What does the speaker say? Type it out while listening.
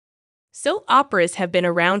Soap operas have been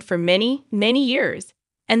around for many, many years,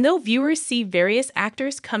 and though viewers see various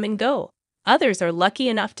actors come and go, others are lucky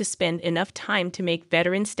enough to spend enough time to make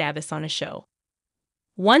veteran status on a show.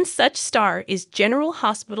 One such star is General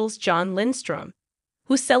Hospital's John Lindstrom,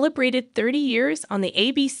 who celebrated 30 years on the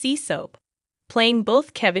ABC soap, playing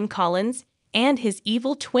both Kevin Collins and his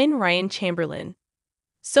evil twin Ryan Chamberlain.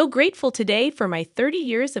 So grateful today for my 30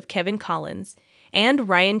 years of Kevin Collins and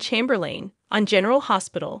Ryan Chamberlain on General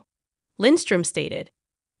Hospital, Lindstrom stated,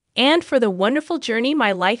 and for the wonderful journey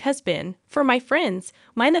my life has been, for my friends,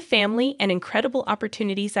 my family, and incredible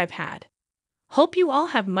opportunities I've had. Hope you all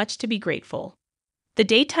have much to be grateful. The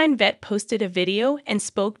daytime vet posted a video and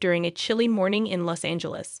spoke during a chilly morning in Los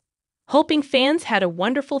Angeles, hoping fans had a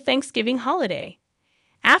wonderful Thanksgiving holiday.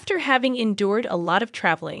 After having endured a lot of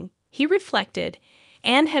traveling, he reflected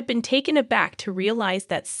and had been taken aback to realize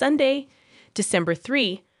that Sunday, December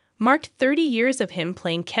 3, marked 30 years of him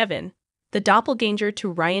playing Kevin, the doppelganger to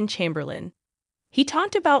Ryan Chamberlain. He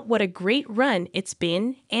talked about what a great run it's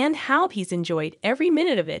been and how he's enjoyed every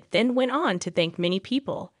minute of it, then went on to thank many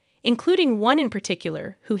people, including one in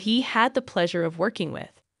particular who he had the pleasure of working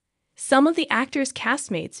with. Some of the actor's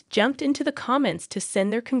castmates jumped into the comments to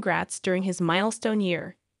send their congrats during his milestone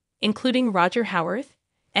year, including Roger Howarth,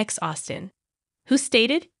 ex-Austin, who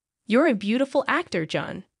stated, "You're a beautiful actor,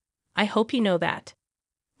 John. I hope you know that."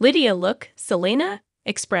 Lydia Look, Selena,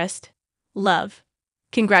 expressed, "Love.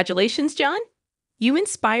 Congratulations, John. You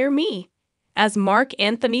inspire me." As Mark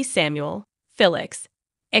Anthony Samuel, Felix,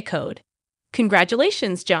 echoed,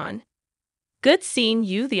 "Congratulations, John. Good seeing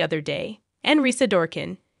you the other day." And Risa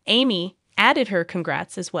Dorkin, Amy, added her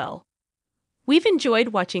congrats as well. We've enjoyed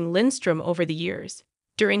watching Lindstrom over the years,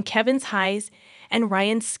 during Kevin's highs and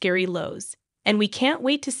Ryan's scary lows, and we can't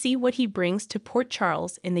wait to see what he brings to Port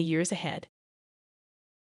Charles in the years ahead.